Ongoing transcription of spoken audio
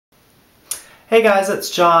Hey guys, it's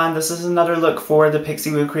John. This is another look for the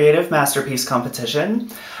Pixiwoo Creative Masterpiece Competition.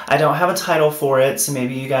 I don't have a title for it, so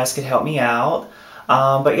maybe you guys could help me out.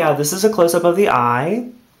 But yeah, this is a close-up of the eye.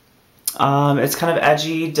 It's kind of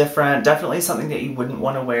edgy, different, definitely something that you wouldn't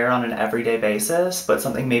want to wear on an everyday basis, but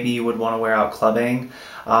something maybe you would want to wear out clubbing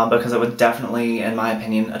because it would definitely, in my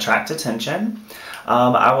opinion, attract attention.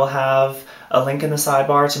 I will have a link in the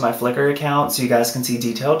sidebar to my Flickr account so you guys can see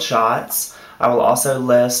detailed shots. I will also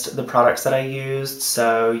list the products that I used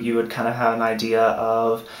so you would kind of have an idea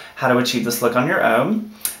of how to achieve this look on your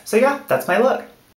own. So yeah, that's my look.